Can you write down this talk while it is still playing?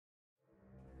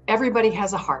Everybody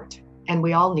has a heart, and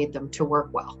we all need them to work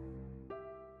well.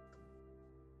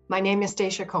 My name is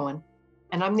Stacia Cohen,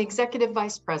 and I'm the Executive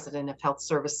Vice President of Health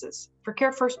Services for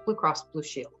CareFirst BlueCross Blue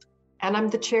Shield. And I'm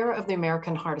the chair of the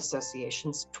American Heart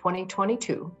Association's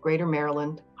 2022 Greater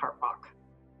Maryland Heart Walk.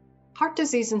 Heart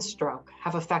disease and stroke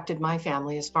have affected my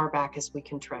family as far back as we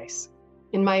can trace.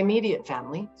 In my immediate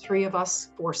family, 3 of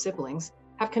us, 4 siblings,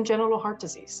 have congenital heart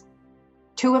disease.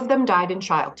 2 of them died in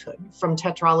childhood from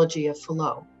Tetralogy of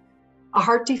Fallot, a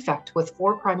heart defect with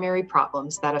 4 primary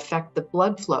problems that affect the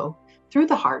blood flow through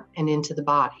the heart and into the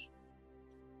body.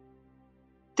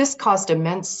 This caused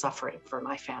immense suffering for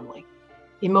my family,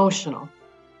 emotional,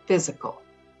 physical,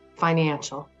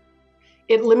 financial.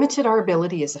 It limited our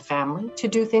ability as a family to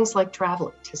do things like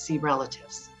traveling to see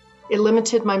relatives. It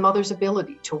limited my mother's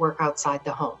ability to work outside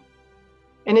the home.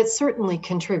 And it certainly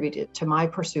contributed to my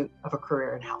pursuit of a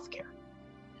career in healthcare.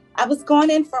 I was going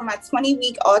in for my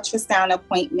 20-week ultrasound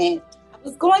appointment. I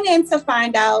was going in to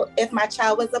find out if my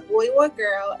child was a boy or a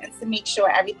girl and to make sure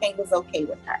everything was okay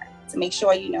with her, to make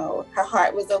sure, her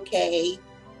heart was okay.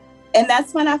 And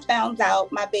that's when I found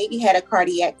out my baby had a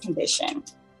cardiac condition.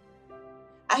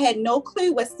 I had no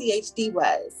clue what CHD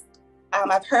was.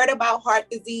 I've heard about heart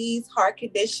disease, heart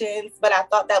conditions, but I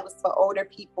thought that was for older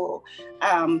people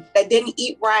that didn't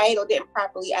eat right or didn't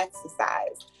properly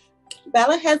exercise.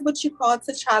 Bella has what you call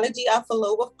Tetralogy of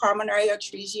Fallot with pulmonary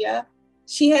atresia.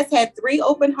 She has had 3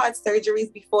 open heart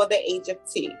surgeries before the age of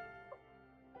 2.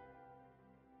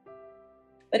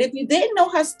 But if you didn't know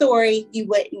her story, you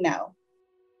wouldn't know.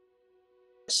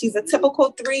 She's a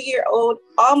typical 3-year-old,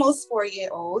 almost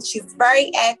 4-year-old. She's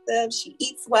very active. She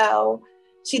eats well.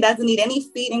 She doesn't need any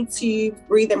feeding tubes,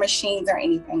 breathing machines, or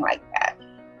anything like that.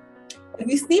 If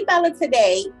you see Bella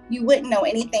today, you wouldn't know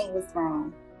anything was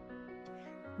wrong.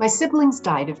 My siblings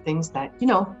died of things that,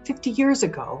 50 years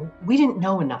ago, we didn't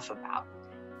know enough about.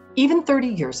 Even 30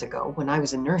 years ago, when I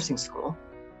was in nursing school,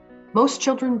 most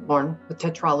children born with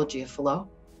Tetralogy of Fallot,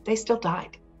 they still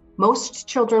died. Most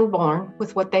children born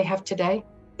with what they have today,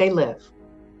 they live,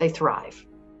 they thrive.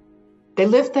 They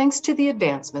live thanks to the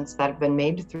advancements that have been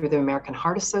made through the American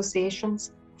Heart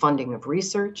Association's funding of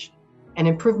research and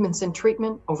improvements in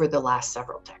treatment over the last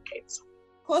several decades.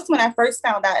 Of course, when I first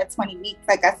found out at 20 weeks,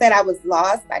 like I said, I was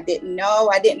lost. I didn't know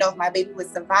if my baby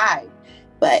would survive.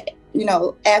 But,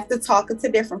 after talking to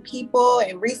different people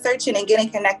and researching and getting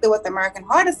connected with the American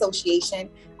Heart Association,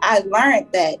 I learned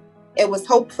that it was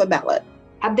hope for Bella.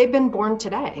 Had they been born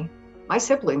today, my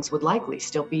siblings would likely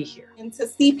still be here. And to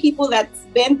see people that's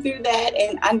been through that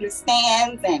and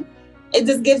understands, and it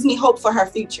just gives me hope for her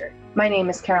future. My name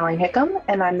is Hickam,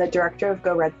 and I'm the director of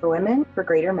Go Red for Women for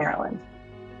Greater Maryland.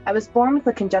 I was born with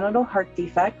a congenital heart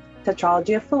defect,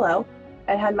 Tetralogy of Fallot,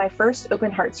 and had my first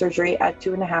open heart surgery at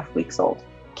 2.5 weeks old.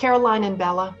 Caroline and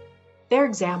Bella, they're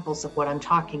examples of what I'm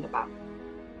talking about.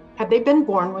 Had they been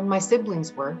born when my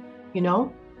siblings were,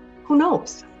 who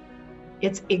knows?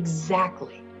 It's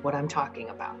exactly what I'm talking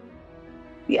about.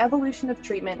 The evolution of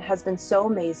treatment has been so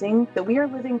amazing that we are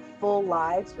living full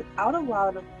lives without a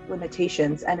lot of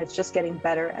limitations, and it's just getting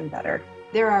better and better.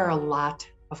 There are a lot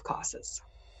of causes.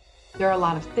 There are a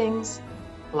lot of things,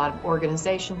 a lot of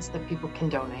organizations that people can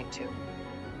donate to.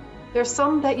 There's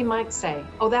some that you might say,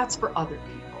 oh, that's for other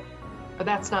people, but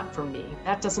that's not for me.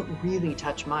 That doesn't really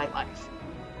touch my life.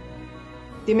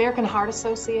 The American Heart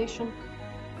Association,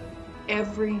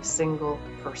 every single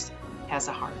person has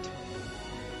a heart.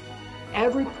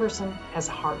 Every person has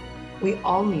a heart. We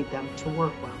all need them to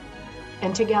work well.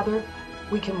 And together,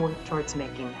 we can work towards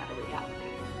making that a reality.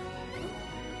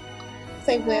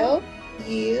 Say, will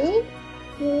you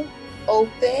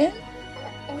open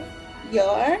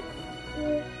your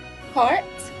heart?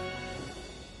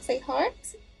 Say heart.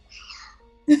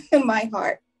 My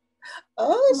heart.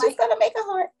 Oh, she's gonna make a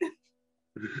heart.